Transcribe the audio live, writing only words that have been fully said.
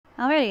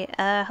Alrighty,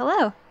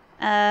 hello.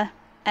 I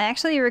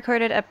actually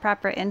recorded a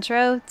proper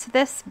intro to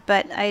this,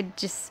 but I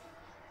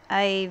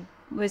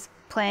was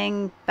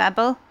playing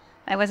Babel.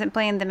 I wasn't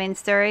playing the main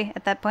story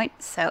at that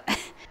point, so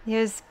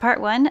here's part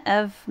 1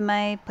 of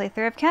my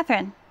playthrough of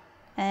Catherine.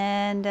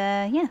 And,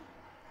 yeah.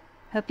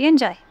 Hope you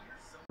enjoy.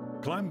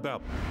 Climb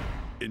Babel.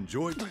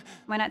 Enjoy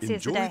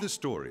the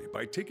story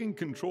by taking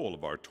control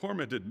of our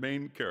tormented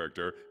main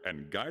character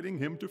and guiding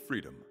him to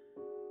freedom.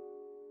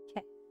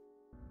 Okay.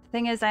 The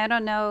thing is, I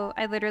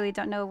literally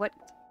don't know what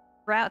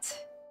route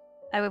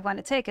I would want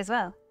to take as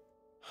well.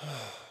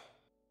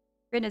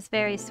 Rin is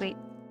very sweet.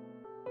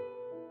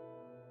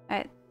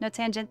 Alright, no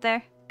tangent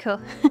there? Cool.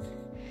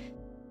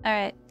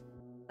 Alright,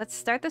 let's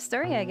start the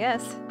story, I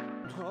guess.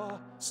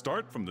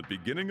 Start from the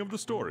beginning of the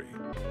story.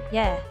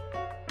 Yeah.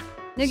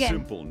 New game.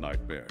 Simple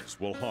nightmares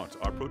will haunt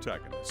our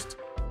protagonist.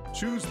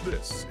 Choose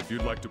this if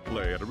you'd like to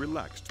play at a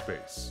relaxed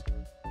pace.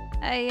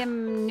 I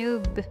am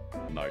noob.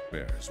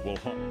 Nightmares will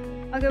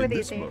haunt. I'll go with In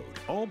this easy. mode,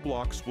 all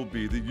blocks will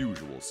be the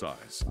usual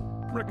size.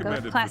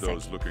 Recommended for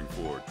those looking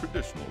for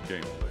traditional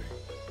gameplay.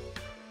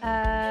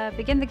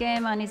 Begin the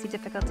game on easy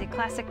difficulty,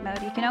 classic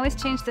mode. You can always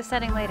change the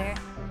setting later.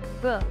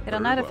 Cool. It'll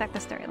not affect the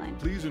storyline.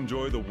 Please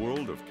enjoy the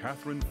world of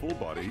Catherine Full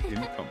Body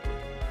in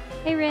comfort.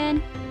 Hey, Rin.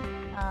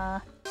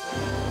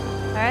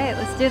 Alright,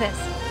 let's do this.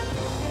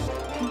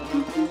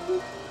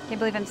 Can't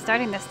believe I'm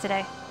starting this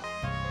today.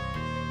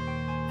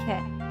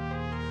 Okay.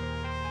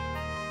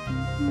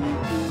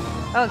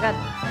 Oh god.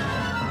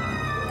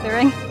 The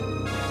ring.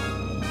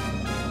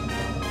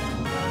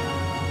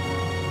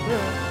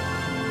 Ooh.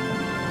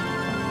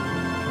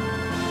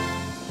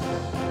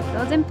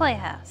 Golden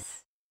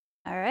Playhouse.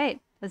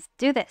 Alright, let's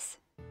do this.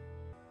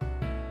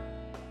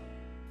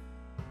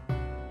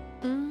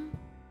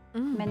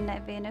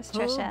 Midnight Venus,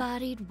 Trisha.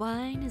 Full-bodied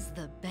wine is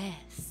the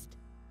best.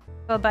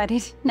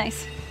 Full-bodied,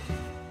 nice.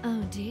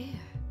 Oh dear.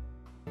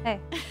 Hey.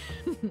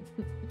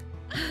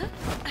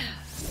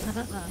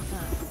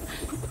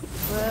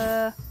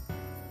 Whoa.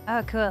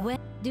 Oh, cool. When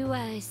do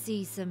I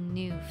see some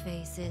new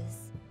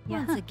faces? Yeah.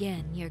 Once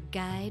again, your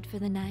guide for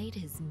the night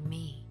is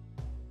me.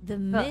 The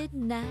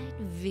Midnight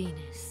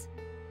Venus,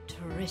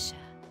 Trisha.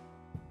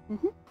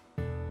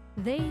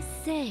 They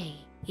say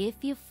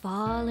if you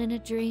fall in a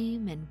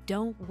dream and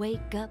don't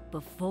wake up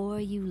before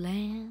you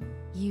land,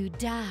 you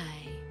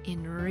die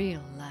in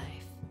real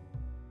life.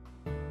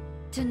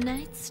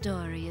 Tonight's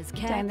story is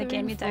Catherine the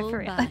game, you die for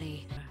real.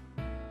 Full-Body.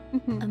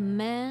 A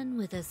man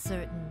with a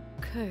certain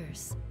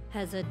curse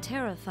has a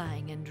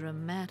terrifying and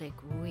dramatic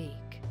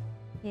week.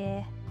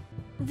 Yeah.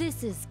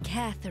 This is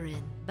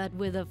Catherine, but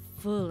with a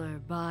fuller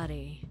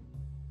body.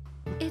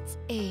 It's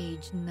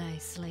aged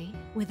nicely,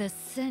 with a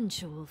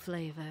sensual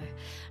flavor,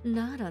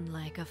 not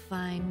unlike a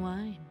fine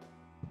wine.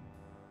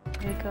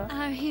 Very cool.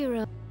 Our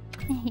hero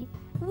Rin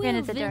will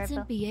is adorable.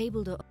 Vincent be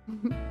able to...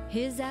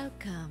 His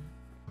outcome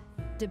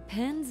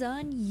depends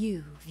on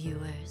you,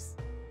 viewers.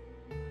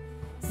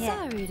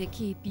 Yeah. Sorry to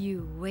keep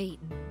you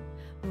waiting.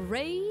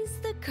 Raise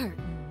the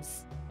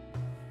curtains.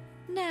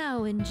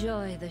 Now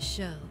enjoy the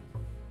show.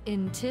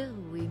 Until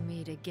we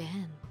meet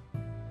again.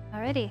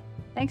 Alrighty.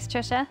 Thanks,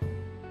 Trisha.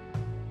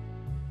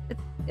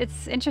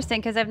 It's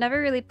interesting because I've never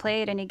really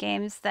played any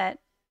games that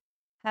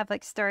have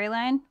like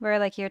storyline where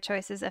like your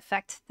choices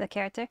affect the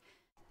character.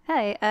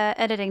 Hi,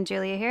 editing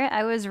Julia here.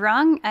 I was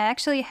wrong. I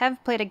actually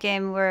have played a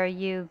game where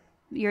your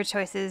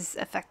choices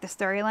affect the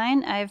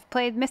storyline. I've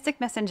played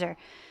Mystic Messenger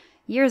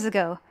years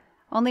ago,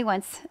 only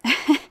once.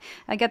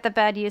 I got the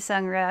bad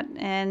Yusung route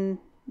and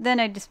then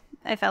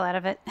I fell out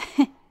of it.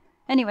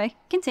 Anyway,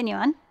 continue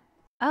on.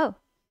 Oh,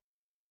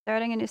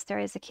 starting a new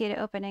story is the key to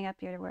opening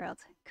up your world.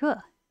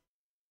 Cool.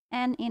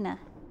 And Ina.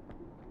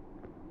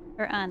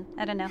 Or An,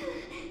 I don't know.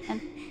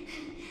 And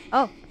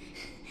oh,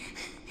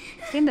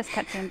 I've seen this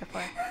cutscene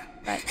before,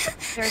 but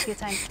very few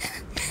times.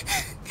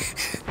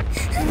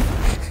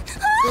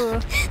 Ooh.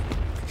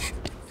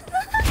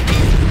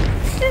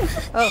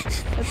 Oh,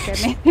 that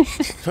scared me.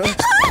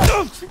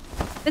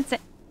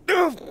 Vincent.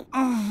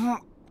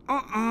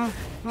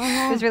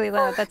 It was really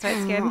loud, that's why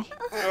it scared me.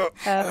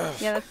 Yeah,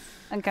 that's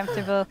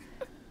uncomfortable.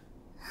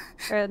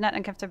 Or not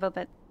uncomfortable,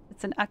 but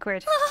it's an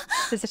awkward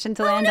position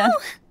to land on.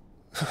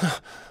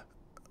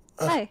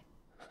 Hi.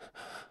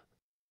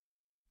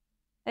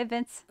 Hey,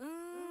 Vince.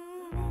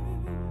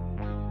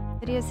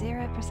 Video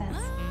 0%.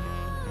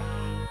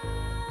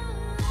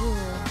 Ooh.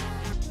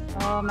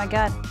 Oh my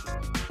god.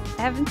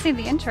 I haven't seen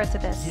the intro to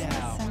this. It's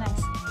so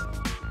nice.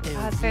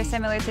 Oh, it's very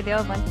similar to the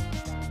old one.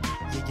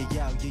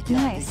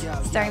 Nice.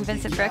 Starring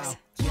Vincent Brooks.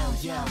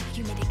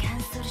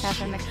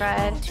 Catherine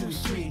McBride.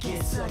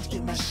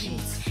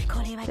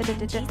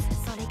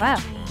 Wow.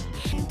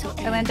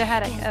 Orlando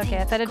Haddock. Okay,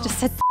 I thought it just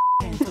said.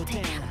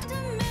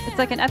 It's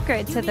like an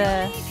upgrade to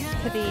the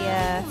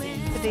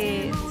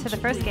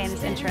first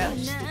game's intro.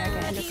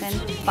 Okay, Anderson,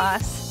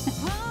 boss.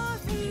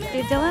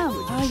 Dave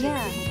Delhomme. Oh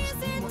yeah.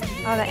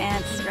 Oh, the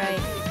ants,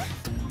 right?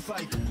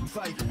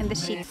 And the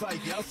sheep.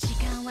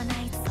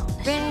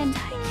 Rin.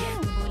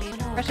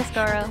 Precious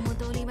Goro.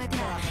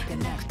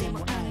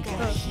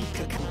 Cool.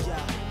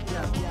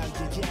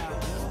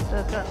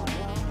 Cool, cool.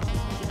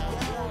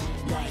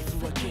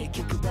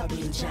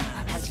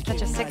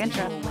 Such a sick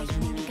intro.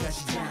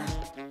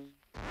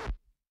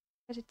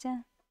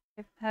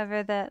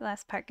 However the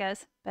last part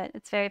goes, but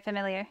it's very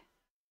familiar.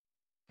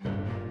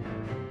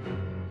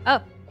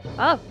 Oh!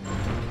 Oh!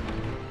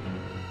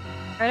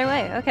 Right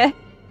away, okay.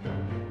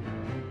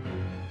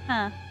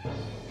 Huh.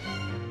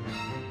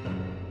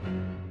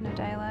 No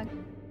dialogue.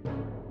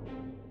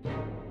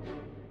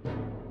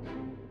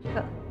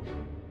 Cool.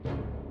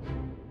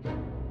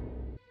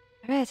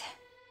 Alright.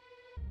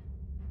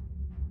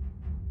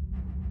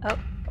 Oh.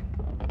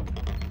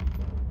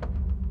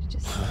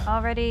 Just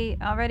already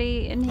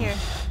in here.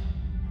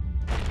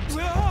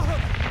 The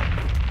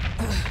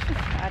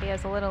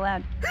audio's a little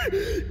loud.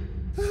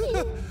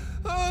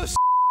 Oh,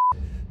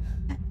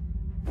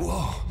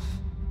 whoa.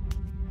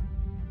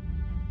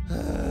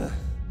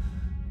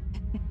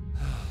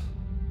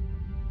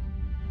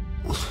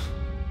 What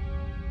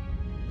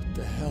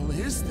the hell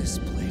is this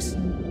place?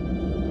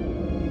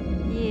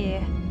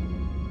 Yeah.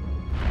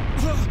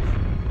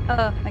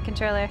 Oh, my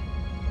controller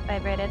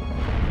vibrated.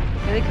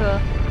 Really cool.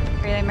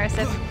 Really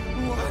immersive.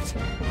 What?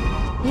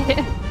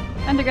 Yeah.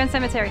 Underground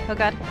cemetery. Oh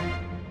god.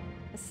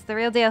 This is the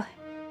real deal.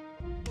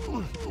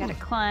 Gotta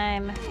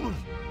climb.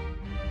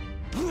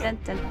 Dun,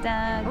 dun,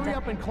 dun, Hurry dun.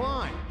 up and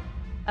climb.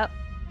 Oh,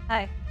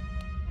 hi.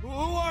 Who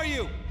are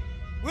you?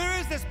 Where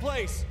is this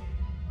place?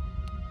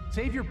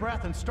 Save your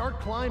breath and start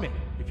climbing.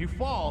 If you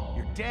fall,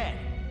 you're dead.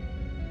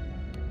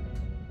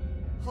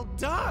 I'll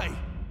die.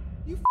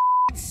 You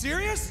f***ing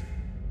serious?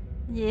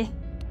 Yeah.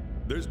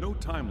 There's no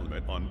time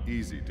limit on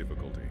easy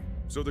difficulty,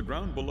 so the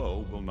ground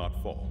below will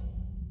not fall.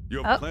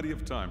 You have plenty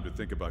of time to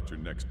think about your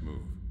next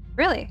move.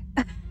 Really?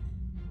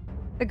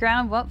 The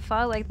ground won't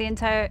fall like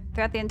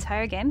throughout the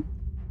entire game?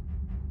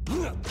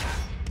 I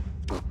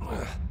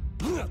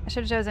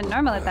should have chosen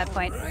normal at that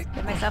point.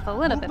 Give myself a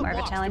little bit more of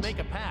a challenge. Make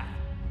a path.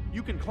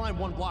 You can climb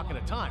one block at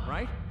a time,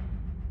 right?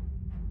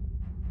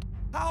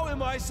 How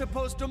am I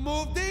supposed to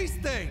move these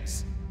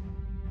things?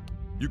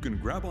 You can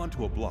grab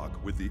onto a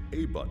block with the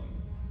A button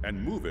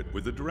and move it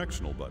with the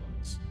directional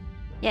buttons.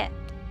 Yeah.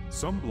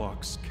 Some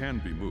blocks can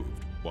be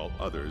moved, while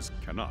others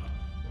cannot.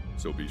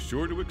 So be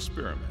sure to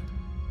experiment.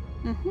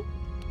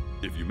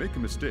 If you make a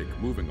mistake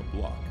moving a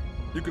block,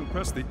 you can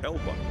press the L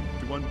button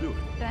to undo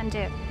it. To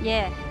undo.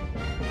 Yeah.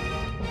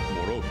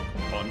 Moreover,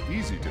 on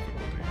easy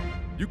difficulty,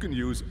 you can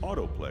use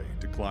autoplay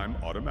to climb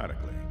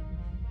automatically.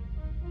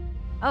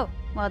 Oh,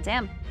 well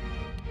damn.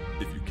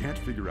 If you can't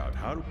figure out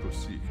how to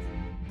proceed,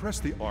 press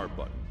the R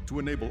button to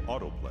enable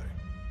autoplay.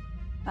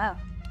 Wow.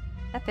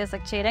 That feels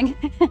like cheating.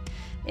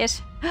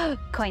 Ish.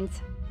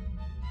 Coins.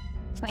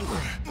 Coins.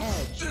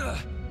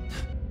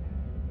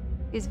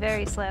 He's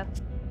very slow.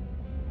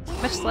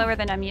 Much slower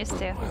than I'm used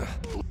to.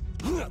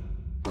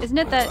 Isn't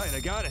it that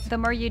the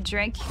more you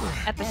drink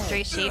at the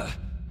Stray Sheep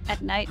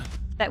at night,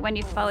 that when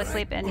you fall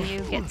asleep and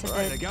you get to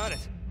the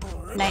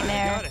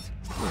nightmare,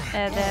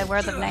 the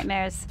world of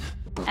nightmares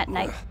at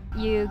night,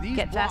 you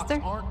get faster?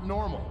 These blocks aren't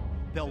normal.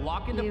 They'll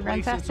lock into You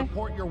run place and faster?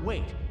 support your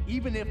weight,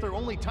 even if they're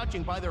only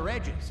touching by their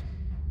edges.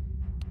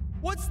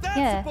 What's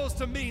that supposed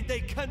to mean,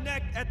 they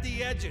connect at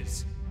the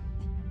edges?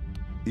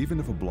 Even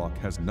if a block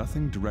has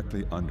nothing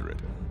directly under it,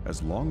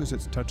 as long as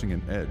it's touching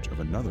an edge of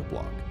another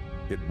block,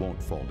 it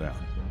won't fall down.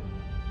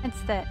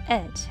 It's the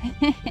edge.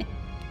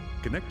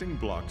 Connecting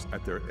blocks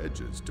at their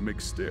edges to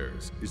make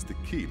stairs is the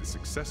key to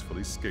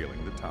successfully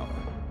scaling the tower.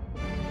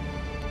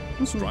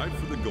 Strive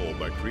for the goal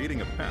by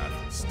creating a path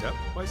step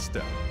by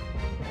step.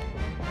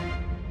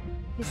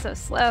 He's so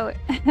slow.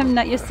 I'm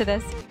not used to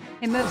this.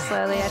 He moves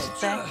slowly, I should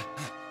say.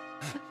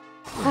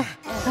 Oh,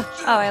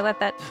 I let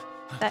that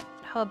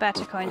whole batch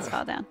of coins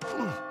fall down.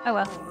 Oh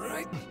well.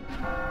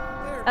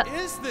 Where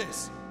is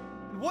this?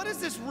 What is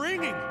this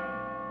ringing?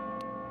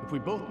 If we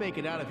both make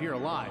it out of here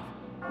alive,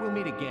 we'll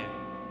meet again.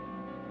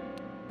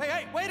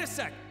 Hey, wait a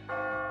sec!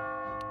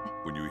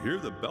 When you hear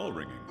the bell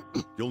ringing,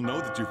 you'll know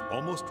that you've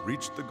almost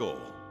reached the goal.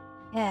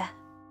 Yeah.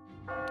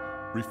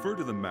 Refer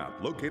to the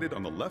map located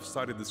on the left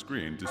side of the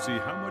screen to see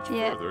how much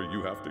further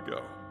you have to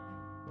go.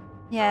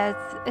 Yeah,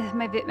 it's,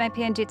 my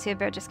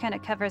PNGTuber just kind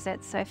of covers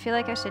it, so I feel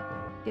like I should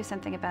do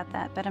something about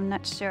that, but I'm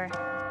not sure.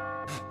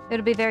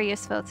 It'll be very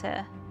useful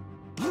to,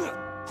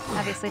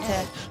 obviously,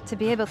 to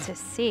be able to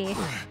see.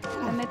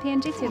 I'm a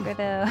PNGTuber,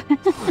 though.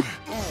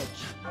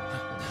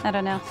 I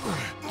don't know.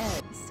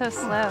 He's so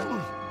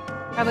slow.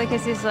 Probably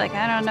because he's like,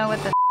 I don't know what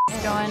the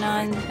is going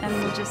on,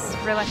 and just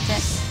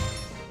reluctant.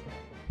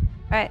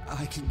 Alright.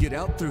 I can get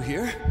out through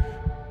here?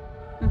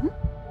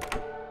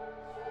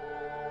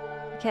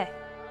 Okay.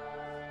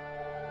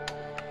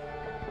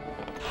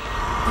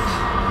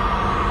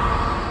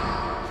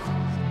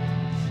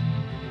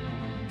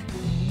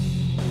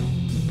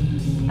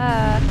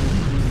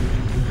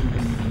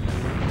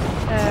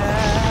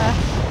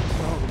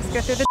 Let's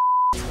go through the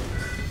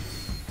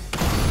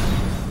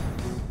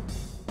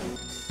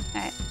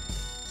Alright.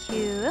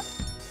 Q.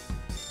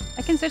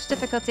 I can switch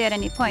difficulty at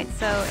any point,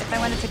 so if I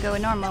wanted to go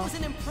normal. That was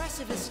an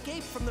impressive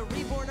escape from the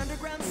Reborn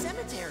Underground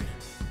Cemetery.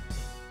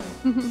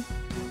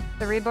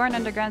 The Reborn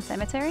Underground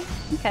Cemetery?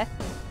 Okay.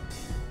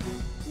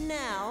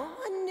 Now,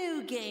 a new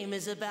new game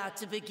is about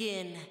to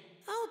begin.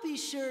 I'll be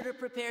sure to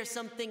prepare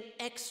something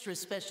extra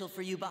special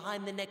for you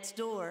behind the next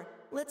door.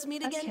 Let's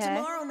meet again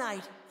tomorrow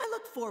night. I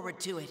look forward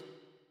to it.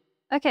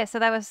 Okay, so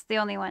that was the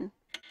only one.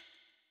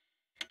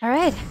 All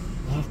right.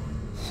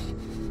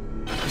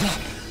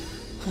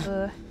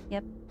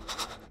 Yep.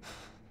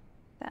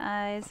 The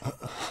eyes.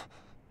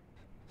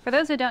 For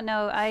those who don't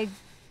know, I,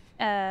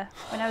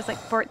 when I was like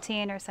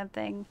 14 or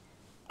something,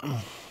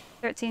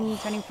 13,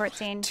 turning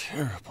 14.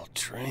 Terrible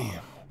dream.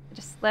 I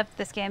just left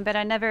this game, but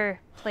I never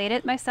played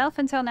it myself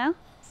until now.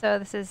 So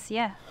this is,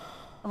 yeah,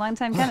 a long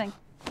time coming.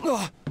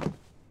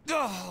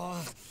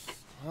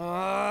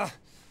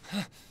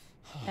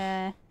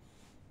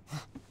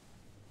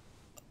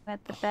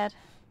 At the bed.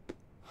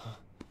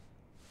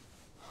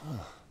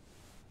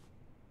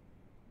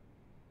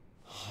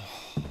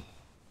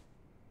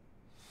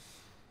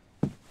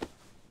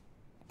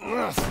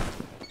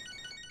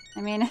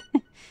 I mean,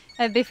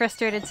 I'd be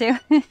frustrated too.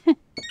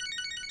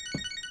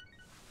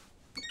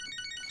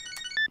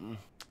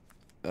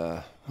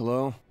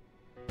 Hello?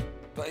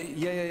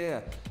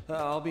 Yeah.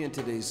 I'll be in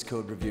today's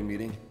code review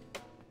meeting.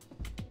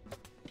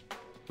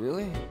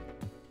 Really?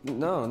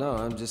 No,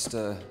 I'm just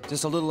a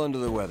little under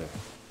the weather.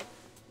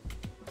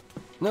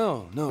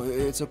 No,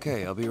 it's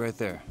okay. I'll be right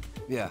there.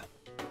 Yeah.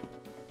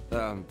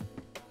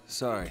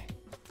 Sorry.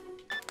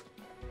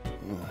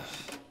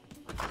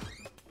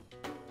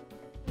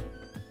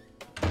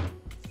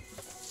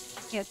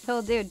 Yeah,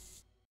 tall dude.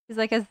 He's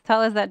like as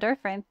tall as that door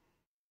frame.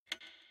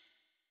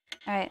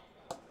 Alright.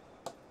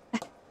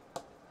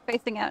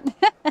 Facing out.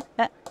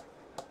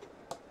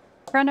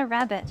 Run a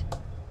rabbit.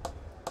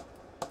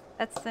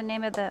 That's the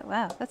name of the...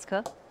 Wow, that's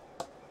cool.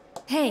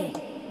 Hey,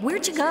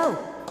 where'd you go?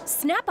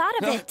 Snap out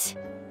of it!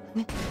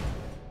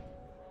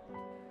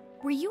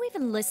 Were you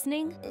even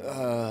listening?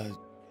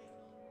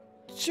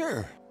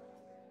 Sure.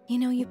 You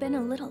know, you've been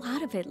a little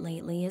out of it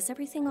lately. Is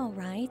everything all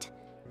right?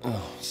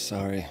 Oh,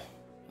 sorry.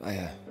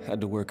 I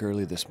had to work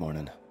early this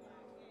morning.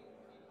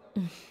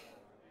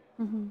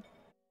 Her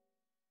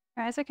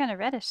eyes are kind of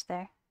reddish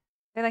there.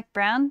 They're like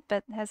brown,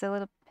 but has a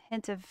little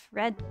hint of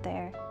red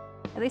there.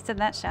 At least in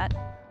that shot.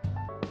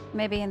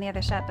 Maybe in the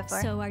other shot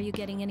before. So are you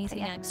getting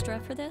anything extra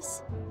for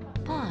this?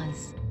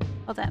 Pause.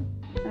 Hold on.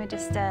 Let me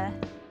just,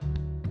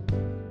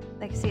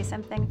 like, see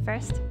something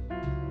first.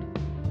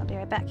 I'll be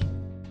right back.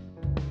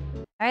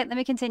 Alright, let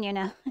me continue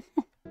now.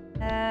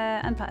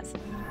 Unpause.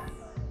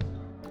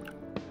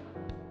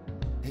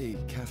 Hey,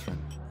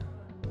 Catherine.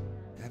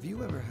 Have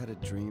you ever had a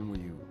dream where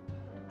you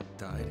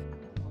died?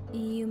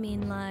 You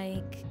mean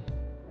like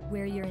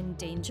where you're in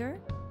danger?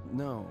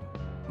 No,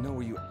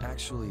 where you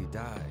actually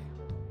die.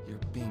 You're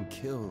being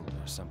killed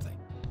or something.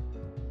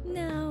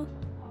 No,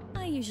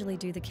 I usually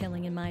do the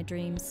killing in my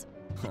dreams.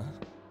 Huh?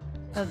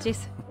 Oh,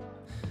 jeez.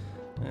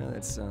 Yeah,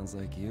 that sounds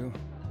like you.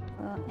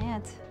 Little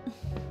ant.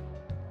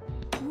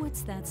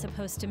 What's that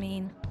supposed to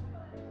mean?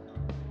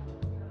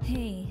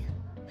 Hey,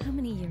 how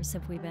many years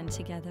have we been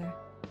together?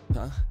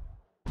 Huh?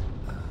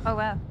 Oh,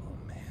 wow.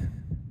 Oh,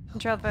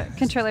 man.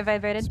 Controller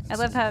vibrated. I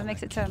love how it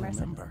makes it so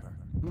immersive.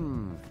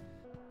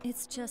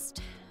 It's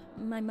just,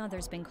 my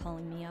mother's been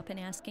calling me up and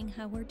asking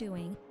how we're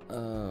doing.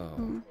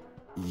 Oh.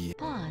 Yeah.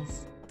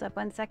 Pause. Hold up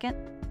 1 second.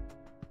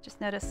 Just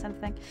noticed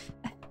something.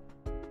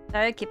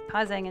 Sorry, I keep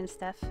pausing and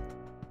stuff.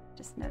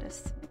 Just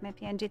noticed my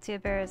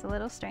PNGTuber is a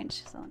little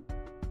strange. So,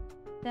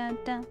 dun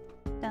dun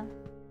dun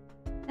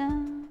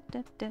dun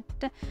dun dun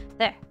dun.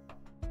 There.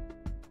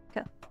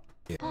 Cool.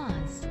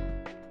 Pause.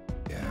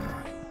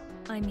 Yeah.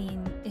 I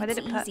mean, it's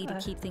easy to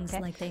keep things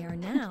like they are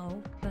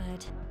now,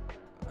 but...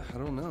 I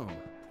don't know.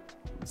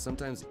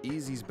 Sometimes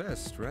easy's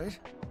best, right?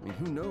 I mean,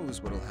 who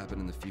knows what'll happen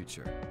in the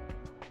future?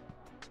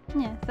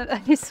 Yeah, so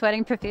he's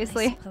sweating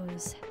profusely. I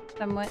suppose.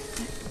 Somewhat.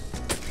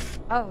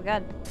 Oh,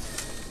 God.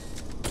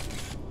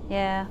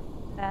 Yeah,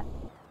 that.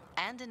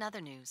 And in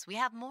other news, we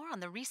have more on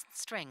the recent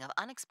string of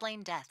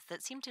unexplained deaths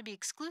that seem to be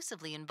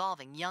exclusively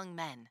involving young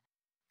men.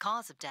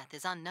 Cause of death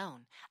is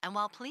unknown, and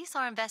while police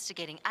are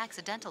investigating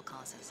accidental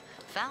causes,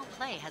 foul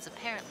play has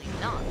apparently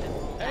not been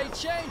ruled out.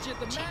 Change it,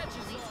 the match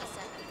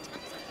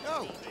is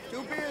No!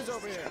 2 beers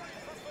over here!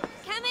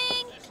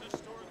 Coming!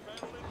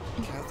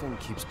 Catherine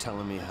keeps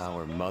telling me how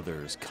her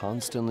mother's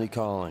constantly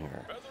calling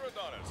her.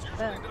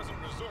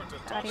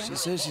 She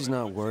says she's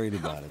not worried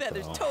about it,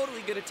 Feather's though.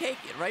 totally gonna take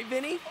it, right,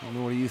 Vinny?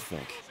 What do you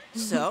think?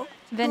 So,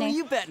 Vinny. who are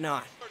you betting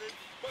on?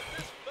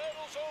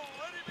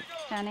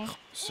 Johnny.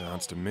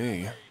 Sounds to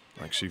me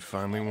like she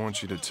finally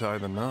wants you to tie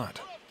the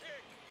knot.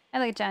 I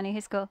like Johnny,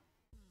 he's cool.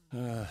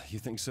 You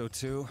think so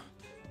too?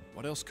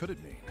 What else could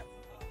it mean?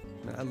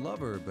 I love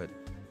her, but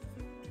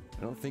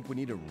I don't think we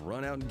need to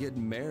run out and get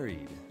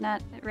married.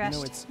 Not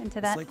rushed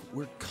into that. It's like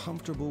we're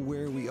comfortable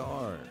where we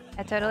are.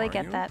 I totally Are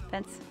get you? that,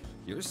 Vince.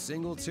 You're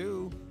single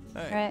too.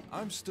 Hey, Right.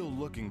 I'm still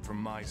looking for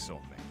my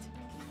soulmate.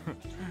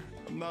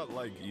 I'm not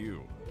like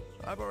you.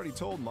 I've already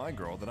told my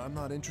girl that I'm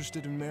not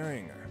interested in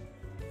marrying her.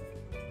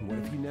 What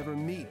if you never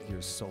meet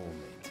your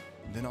soulmate?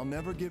 Then I'll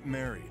never get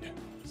married.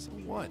 So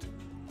what?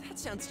 That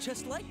sounds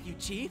just like you,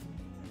 Chief.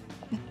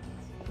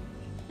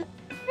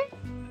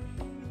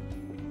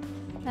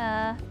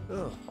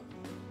 Oh,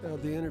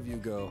 how'd the interview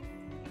go?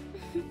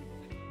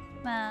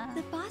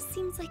 The boss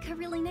seems like a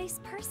really nice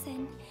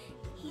person.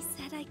 He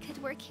said I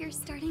could work here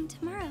starting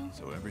tomorrow.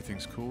 So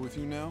everything's cool with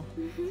you now?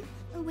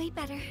 Way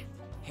better.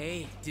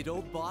 Hey, did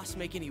old boss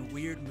make any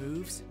weird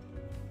moves?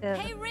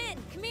 Hey, Rin,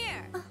 come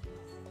here!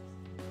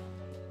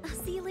 I'll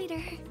see you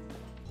later.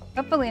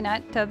 Hopefully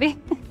not, Toby.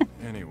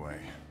 Anyway,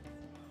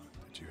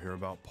 did you hear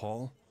about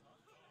Paul?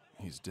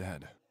 He's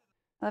dead.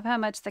 I love how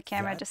much the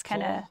camera just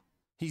kind of...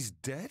 He's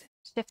dead?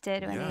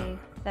 Shifted when he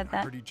said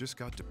that. I heard he just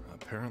got to...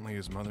 Apparently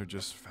his mother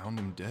just found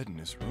him dead in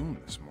his room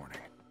this morning.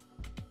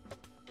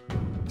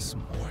 This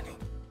morning?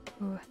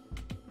 Ooh.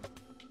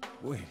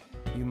 Wait,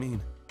 you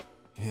mean...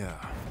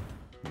 Yeah,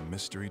 the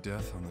mystery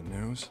death on the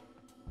news?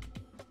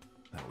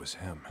 That was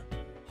him.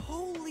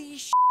 Holy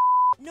sh**!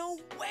 No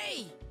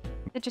way!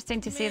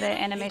 Interesting to see the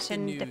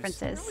animation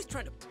differences.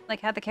 Like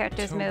how the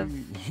characters Toby,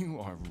 move. You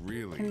are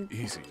really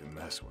easy to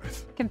mess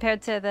with.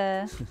 Compared to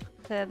the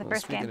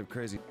first speaking game. of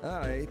crazy,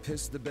 I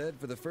pissed the bed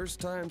for the first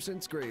time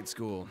since grade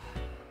school.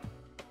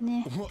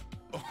 Yeah. What?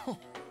 Oh,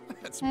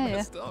 that's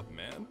messed up,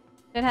 man.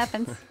 It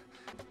happens.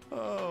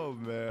 Oh,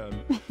 man.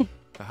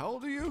 How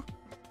old are you?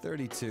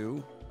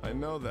 32. I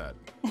know that.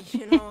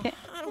 You know,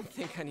 I don't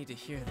think I need to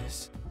hear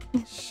this.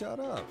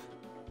 Shut up.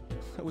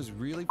 I was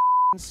really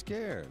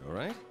scared, all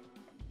right?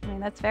 I mean,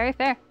 that's very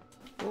fair.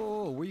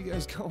 Oh, where you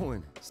guys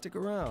going? Stick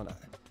around.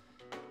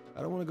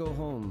 I don't want to go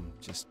home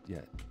just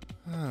yet.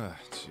 Ah,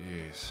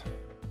 jeez.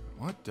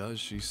 What does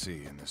she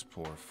see in this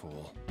poor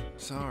fool?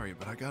 Sorry,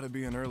 but I gotta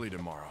be in early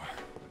tomorrow.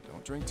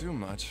 Don't drink too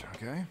much,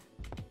 okay?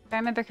 If I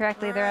remember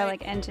correctly, there are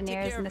like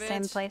engineers in the same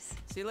Vince. place.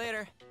 See you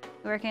later.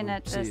 Working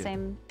at the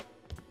same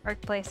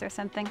workplace or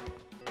something.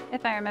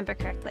 If I remember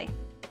correctly.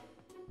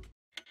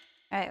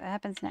 Alright, what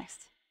happens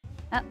next?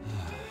 Oh.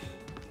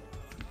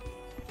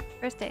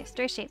 First day,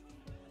 stray sheep.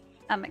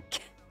 Oh my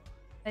god.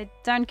 A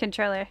darn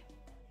controller.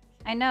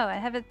 I know, I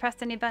haven't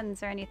pressed any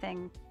buttons or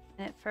anything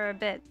in it for a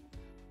bit.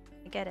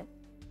 I get it.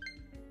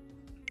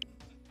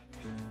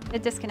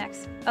 It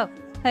disconnects. Oh,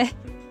 hey,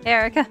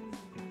 Erica.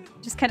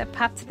 Just kind of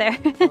popped there.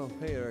 Oh,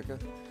 hey, Erica.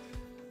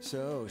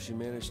 So, she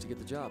managed to get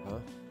the job, huh?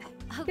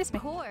 Of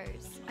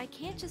course. I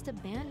can't just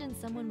abandon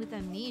someone with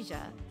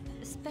amnesia,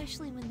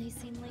 especially when they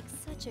seem like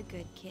such a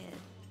good kid.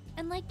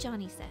 And like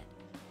Johnny said,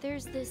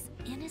 there's this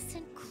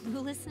innocent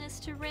cluelessness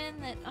to Rin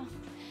that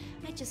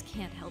I just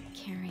can't help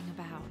caring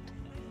about.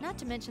 Not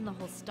to mention the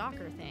whole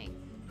stalker thing.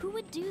 Who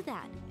would do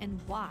that and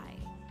why?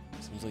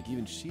 Seems like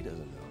even she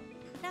doesn't know.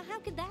 Now how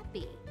could that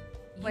be?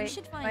 You Wait,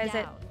 should why find is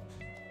it? out.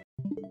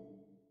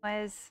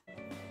 Why is...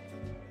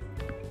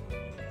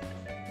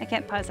 I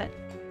can't pause it.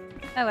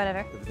 Oh, whatever.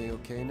 Everything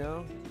okay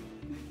now?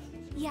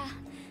 Yeah,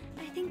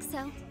 I think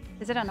so.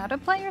 Is it on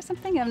autoplay or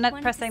something? I'm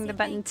not pressing the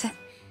button to...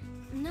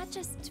 Not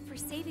just for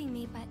saving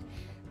me, but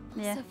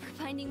also for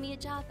finding me a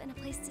job and a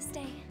place to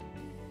stay.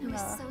 I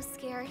was so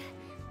scared.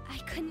 I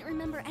couldn't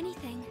remember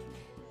anything.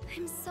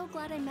 I'm so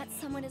glad I met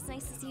someone as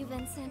nice as you,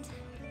 Vincent.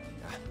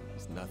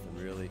 It's nothing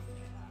really.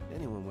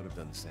 Anyone would have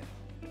done the same.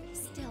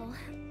 Still,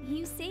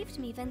 you saved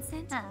me,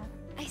 Vincent.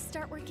 I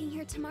start working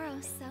here tomorrow,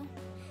 so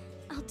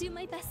I'll do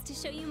my best to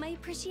show you my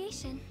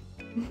appreciation.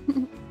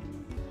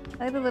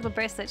 I like the little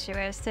bracelet she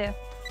wears, too.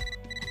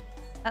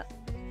 Oh.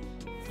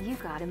 You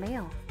got a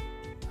mail.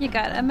 You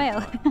got a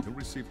mail. You'll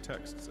receive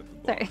texts at the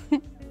bottom.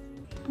 Sorry.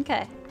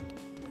 Okay.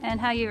 And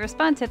how you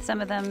respond to some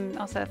of them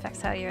also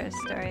affects how your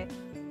story.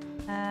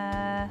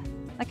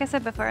 Like I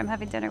said before, I'm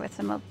having dinner with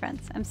some old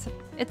friends.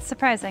 It's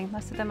surprising.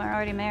 Most of them are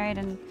already married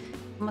and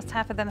almost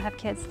half of them have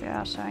kids. They're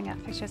all showing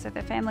off pictures of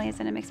their families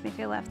and it makes me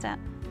feel left out.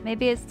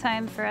 Maybe it's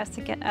time for us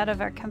to get out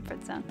of our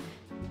comfort zone.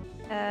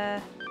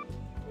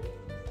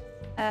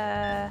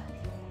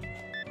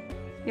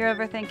 You're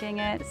overthinking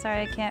it.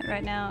 Sorry, I can't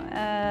right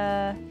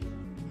now.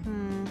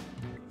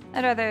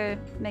 I'd rather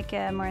make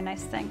a more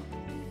nice thing.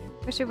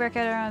 We should work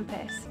at our own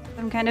pace.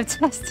 Some kind of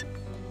test.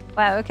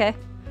 Wow, okay.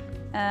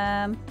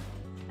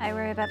 I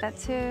worry about that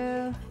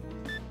too.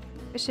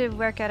 We should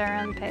work at our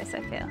own pace,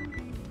 I feel.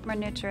 More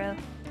neutral.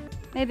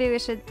 Maybe we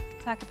should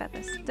talk about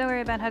this. Don't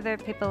worry about how other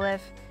people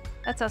live.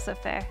 That's also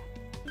fair.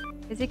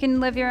 Because you can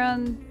live your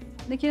own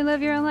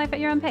life at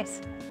your own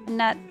pace.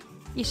 And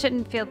you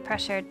shouldn't feel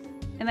pressured.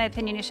 In my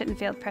opinion, you shouldn't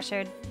feel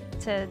pressured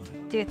to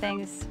do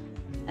things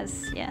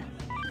as,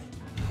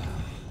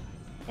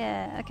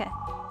 Yeah, okay.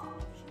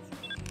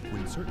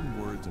 When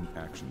certain words and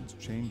actions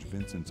change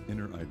Vincent's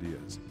inner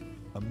ideas,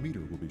 a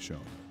meter will be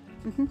shown.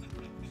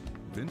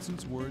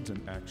 Vincent's words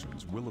and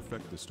actions will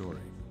affect the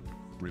story.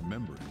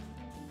 Remember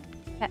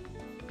it.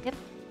 Yep.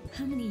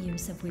 How many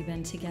years have we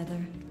been together?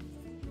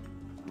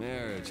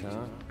 Marriage,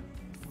 huh?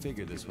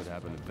 Figured this would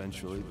happen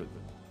eventually, but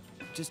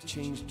just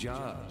change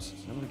jobs.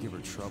 I don't want to give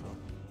her trouble.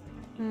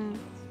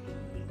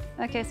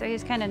 Okay, so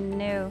he's kind of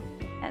new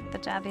at the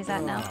job he's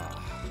at now.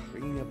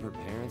 Bringing up her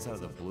parents out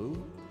of the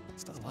blue?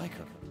 It's not like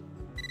her.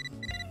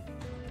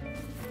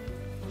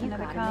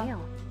 Another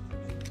call.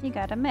 You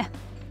got a mail.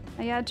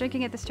 Are you out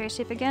drinking at the Stray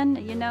Sheep again?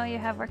 You know you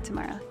have work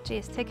tomorrow.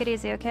 Jeez, take it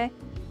easy, okay?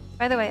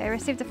 By the way, I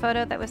received a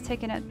photo that was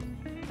taken at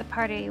the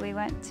party we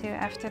went to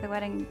after the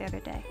wedding the other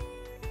day.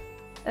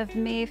 Of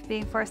me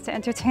being forced to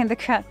entertain the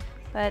crowd,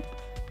 but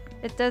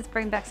it does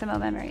bring back some old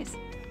memories.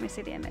 Let me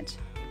see the image.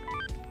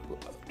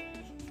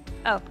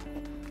 Oh.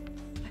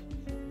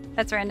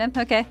 That's random.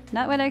 Okay.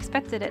 Not what I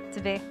expected it to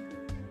be.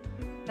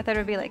 I thought it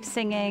would be like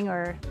singing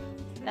or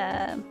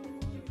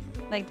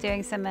like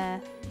doing some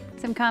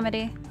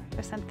comedy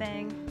or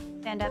something.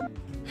 Stand up.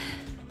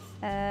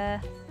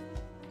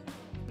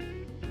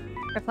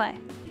 Reply.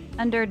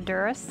 Under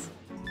Durus?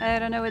 I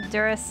don't know what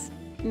Durus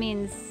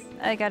means.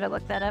 I gotta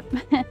look that up.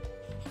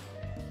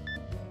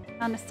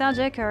 How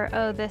nostalgic, or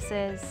oh, this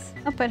is...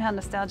 I'll put how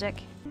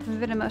nostalgic. I'm a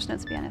bit emotional,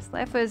 to be honest.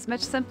 Life was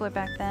much simpler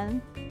back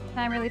then.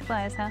 Time really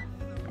flies, huh?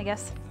 I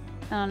guess.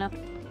 I don't know.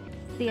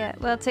 Yeah,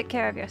 well, take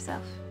care of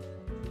yourself.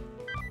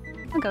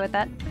 I'll go with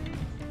that.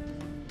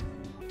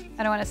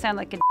 I don't want to sound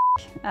like a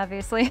dick,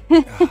 obviously.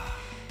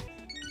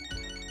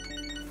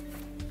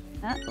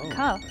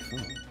 Call.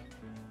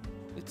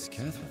 It's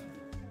Catherine.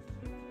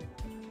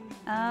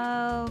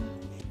 I'll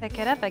pick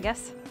it up, I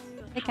guess.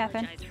 Hey,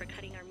 Catherine. For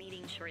cutting our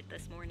meeting short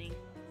this morning.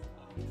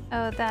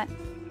 Oh, that.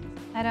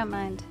 I don't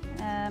mind.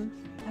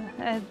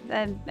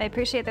 I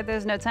appreciate that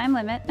there's no time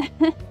limit.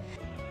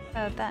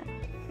 Oh, that.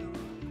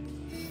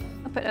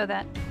 I'll put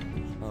that.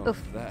 Oh,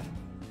 oof. That.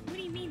 What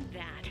do you mean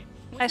that?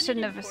 I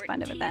shouldn't have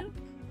responded with that.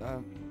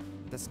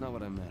 That's not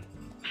what I meant.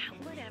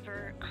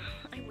 Whatever.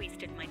 I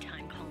wasted my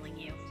time calling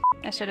you.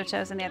 I should have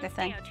chosen the other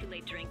thing. Too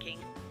late drinking.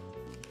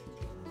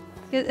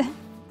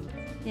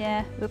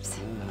 Yeah, oops.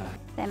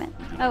 Damn it.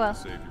 Oh well.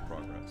 Save your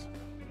progress.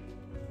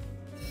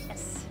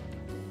 Yes.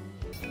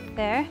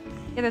 There.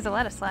 Yeah, there's a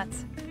lot of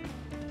slots.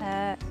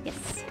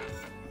 Yes.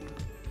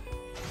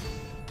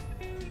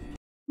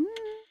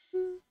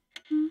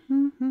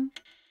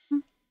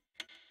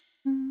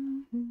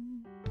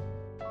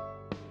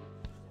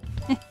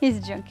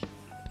 He's drunk.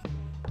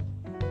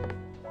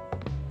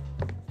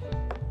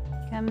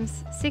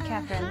 Comes see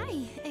Catherine.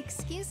 Hi,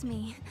 excuse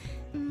me.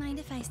 Mind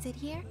if I sit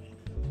here?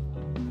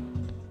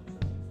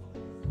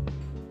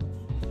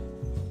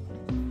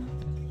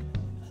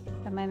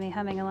 Don't mind me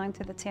humming along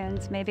to the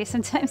tunes, maybe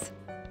sometimes.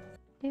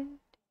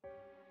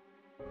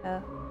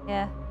 Oh,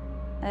 yeah.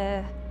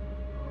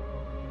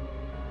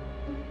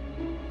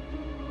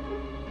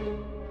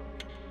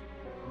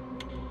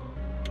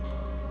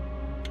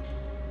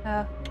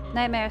 Oh,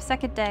 nightmare,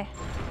 second day.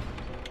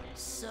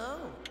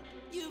 So,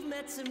 you've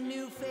met some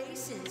new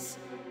faces.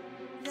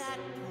 That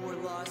poor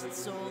lost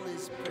soul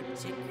is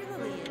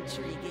particularly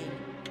intriguing.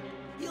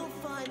 You'll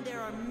find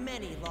there are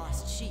many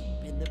lost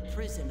sheep in the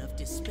prison of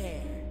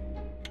despair.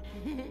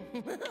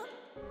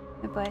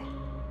 Oh boy.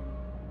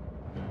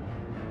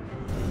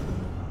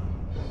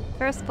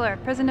 First floor,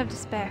 prison of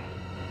despair.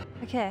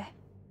 Okay.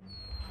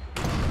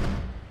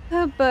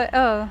 Oh, but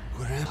oh.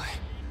 Where am I?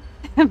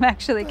 I'm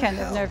actually kind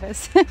of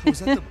nervous. I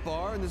was at the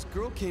bar and this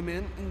girl came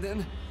in and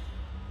then...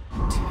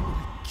 Damn it,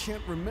 I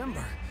can't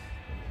remember.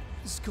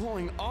 What's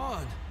going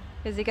on?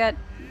 Because he got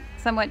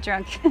somewhat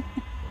drunk.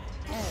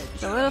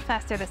 It's a little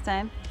faster this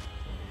time.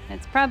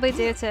 It's probably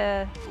due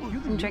to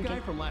some drinking.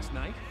 Guy from last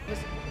night?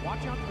 Listen,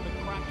 watch out for the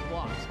cracked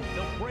blocks.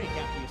 They'll break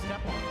after you step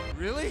on them.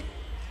 Really?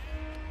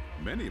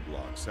 Many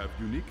blocks have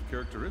unique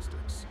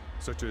characteristics,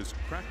 such as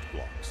cracked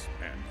blocks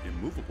and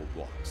immovable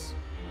blocks.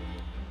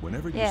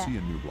 Whenever you see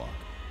a new block,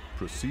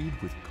 proceed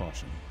with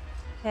caution.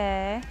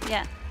 Okay,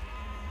 yeah.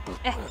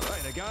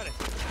 Right, I got it.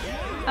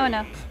 Oh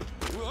no.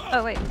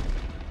 Oh wait.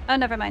 Oh,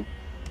 never mind.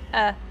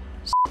 Oh.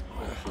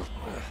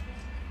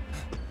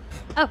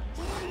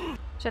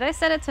 Should I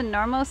set it to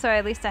normal so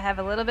at least I have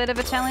a little bit of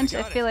a challenge?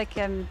 I feel like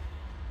I'm...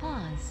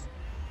 Pause.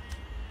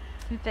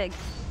 Big.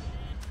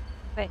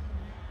 Wait.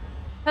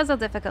 Puzzle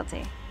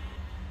difficulty.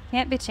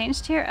 Can't be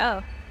changed here?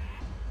 Oh.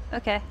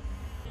 Okay.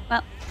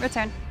 Well,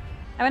 return.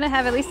 I want to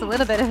have at least a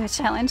little bit of a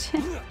challenge.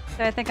 So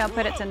I think I'll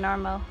put it to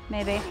normal,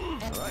 maybe.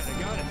 Alright,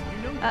 I got it.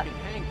 You know you can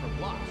hang from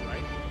blocks,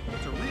 right?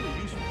 It's a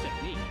really useful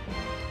technique.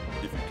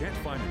 If you can't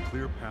find a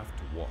clear path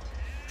to walk,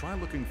 try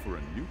looking for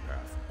a new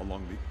path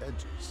along the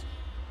edges.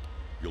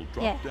 You'll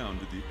drop down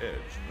to the edge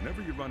whenever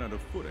you run out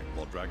of footing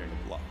while dragging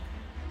a block.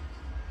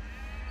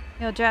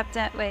 You'll drop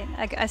down... Wait,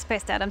 I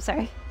spaced out, I'm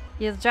sorry.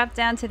 You'll drop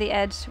down to the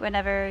edge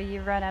whenever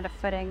you run out of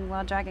footing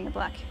while dragging a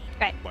block.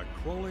 Right. By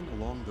crawling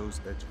along those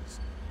edges,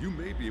 you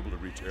may be able to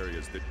reach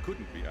areas that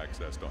couldn't be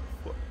accessed on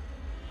foot.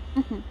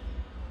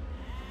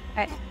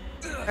 Alright.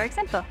 For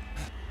example.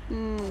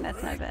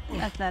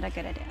 That's not a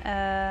good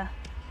idea.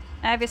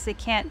 I obviously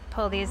can't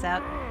pull these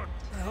out.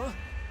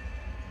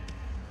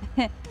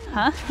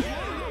 Huh?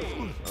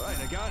 Alright,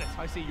 I got it.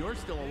 I see you're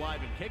still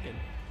alive and kicking.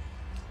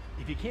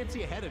 If you can't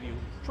see ahead of you,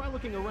 try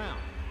looking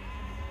around.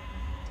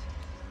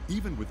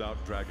 Even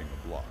without dragging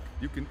a block,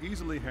 you can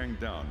easily hang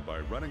down by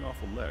running off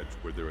a ledge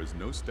where there is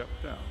no step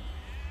down.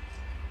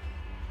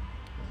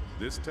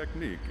 This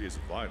technique is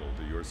vital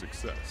to your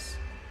success.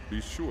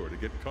 Be sure to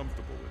get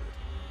comfortable with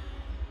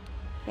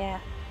it. Yeah.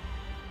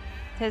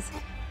 It is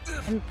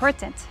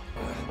important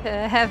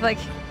to have, like,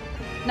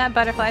 not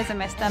butterflies in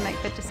my stomach,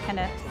 but just kind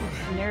of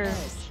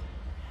nerves.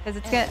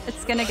 Because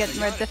it's gonna get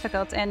more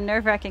difficult and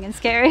nerve-wracking and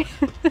scary.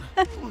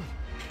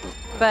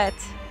 But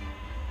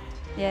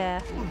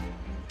yeah.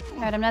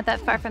 Alright, I'm not that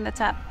far from the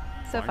top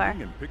so far.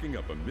 Finding and picking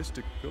up a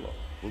mystic pillow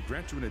will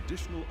grant you an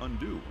additional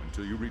undo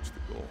until you reach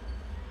the goal.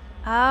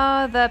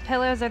 Oh, the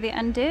pillars are the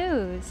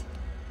undos.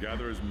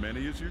 Gather as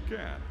many as you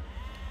can.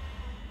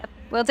 Yep,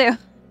 will do.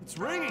 It's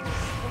ringing.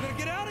 We're gonna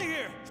get out of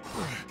here.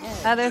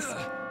 Oh,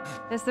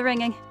 there's the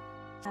ringing.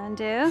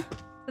 Undo.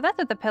 So that's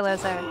what the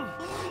pillars are.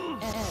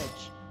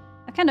 Edge.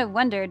 I kind of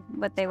wondered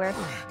what they were.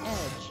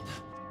 Edge.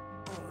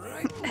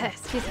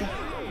 Excuse me.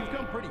 You've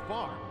come pretty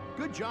far.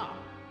 Good job.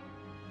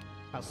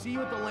 I'll see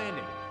you at the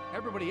landing.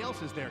 Everybody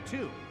else is there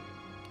too.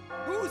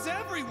 Who's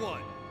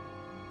everyone?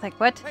 Like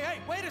what? Hey,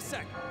 wait a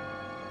sec.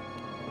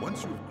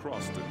 Once you've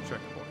crossed a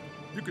checkpoint,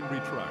 you can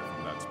retry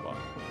from that spot.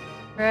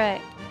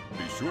 Right.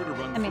 Be sure to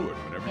run through it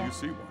whenever you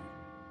see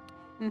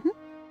one.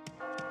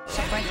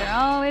 Checkpoints are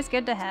always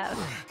good to have.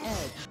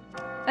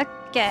 Edge.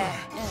 Okay.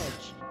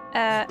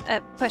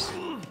 Edge. Push.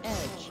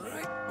 Edge.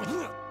 I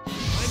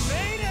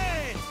made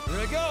it! Here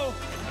I go.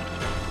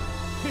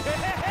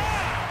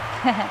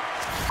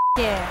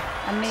 Yeah,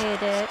 I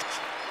made it.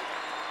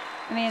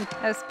 I mean,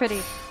 that was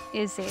pretty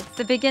easy. It's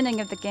the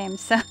beginning of the game,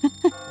 so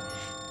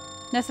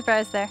no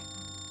surprise there.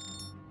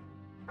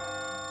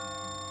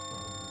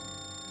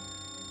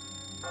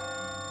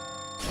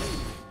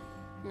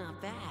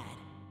 Not bad.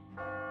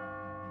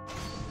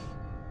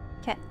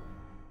 Okay.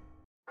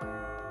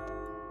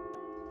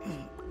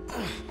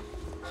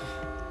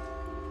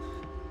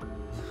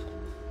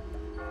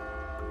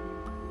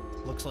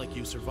 Looks like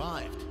you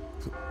survived.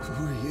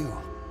 Who are you?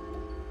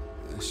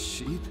 A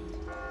sheep?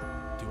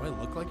 Do I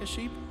look like a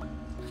sheep?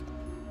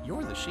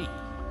 You're the sheep.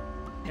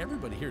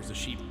 Everybody here's a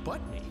sheep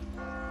but me.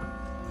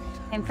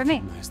 Same for me.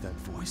 Recognize that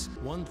voice.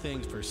 One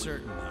thing's for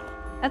certain,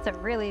 though. That's a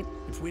really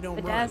If we don't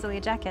bedazzly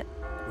run, jacket.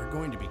 we're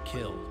going to be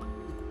killed.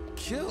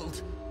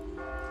 Killed?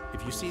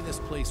 If you see this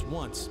place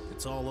once,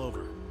 it's all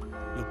over.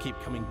 You'll keep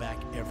coming back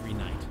every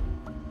night.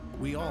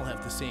 We all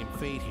have the same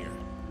fate here.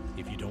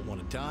 If you don't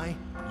want to die,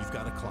 you've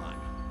got to climb.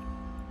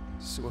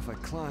 So if I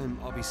climb,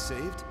 I'll be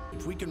saved?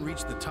 If we can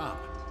reach the top,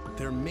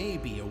 there may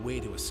be a way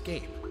to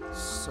escape.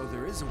 So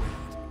there is a way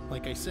out.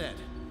 Like I said,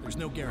 there's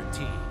no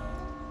guarantee.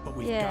 But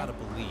we've got to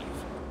believe.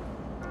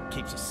 It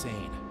keeps us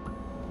sane.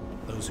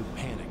 Those who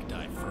panic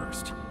die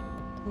first.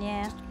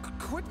 Yeah.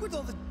 Quit with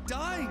all the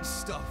dying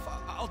stuff.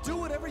 I'll do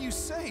whatever you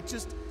say.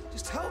 Just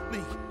help me.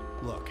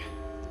 Look,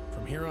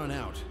 from here on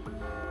out,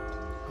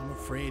 I'm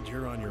afraid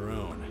you're on your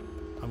own.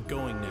 I'm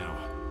going now.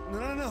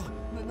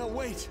 No,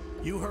 wait.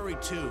 You hurry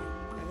too.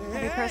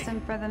 Every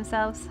person for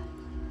themselves.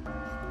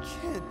 You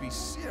can't be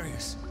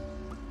serious.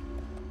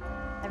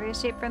 Every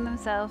sheep for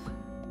themselves.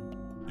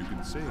 You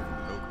can save in the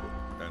notebook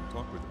and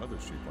talk with other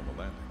sheep on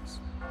the landings.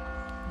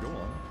 Go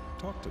on,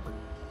 talk to them.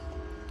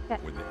 Yeah.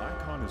 When the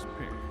icon is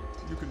pink,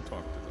 you can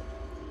talk to them.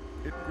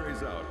 It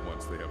grays out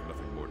once they have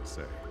nothing more to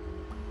say.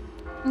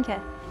 Okay.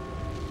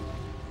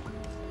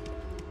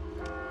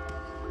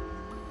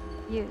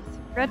 Use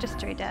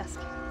registry desk.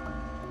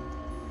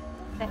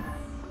 Okay.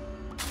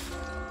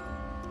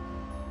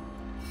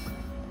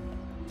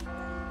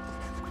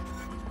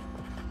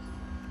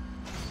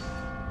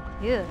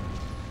 Yeah.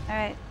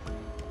 Alright.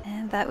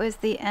 And that was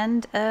the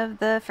end of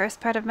the first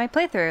part of my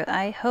playthrough.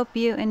 I hope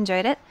you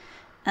enjoyed it.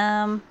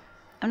 I'm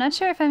not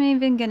sure if I'm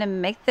even gonna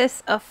make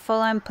this a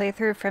full-on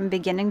playthrough from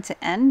beginning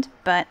to end,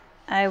 but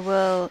I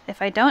will,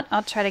 if I don't,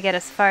 I'll try to get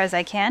as far as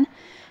I can.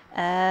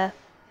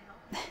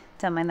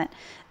 Don't mind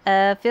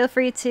that. Feel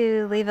free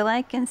to leave a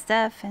like and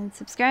stuff, and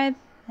subscribe,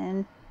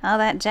 and all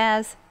that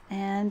jazz.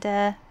 And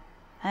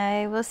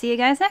I will see you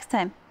guys next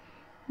time.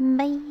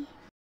 Bye.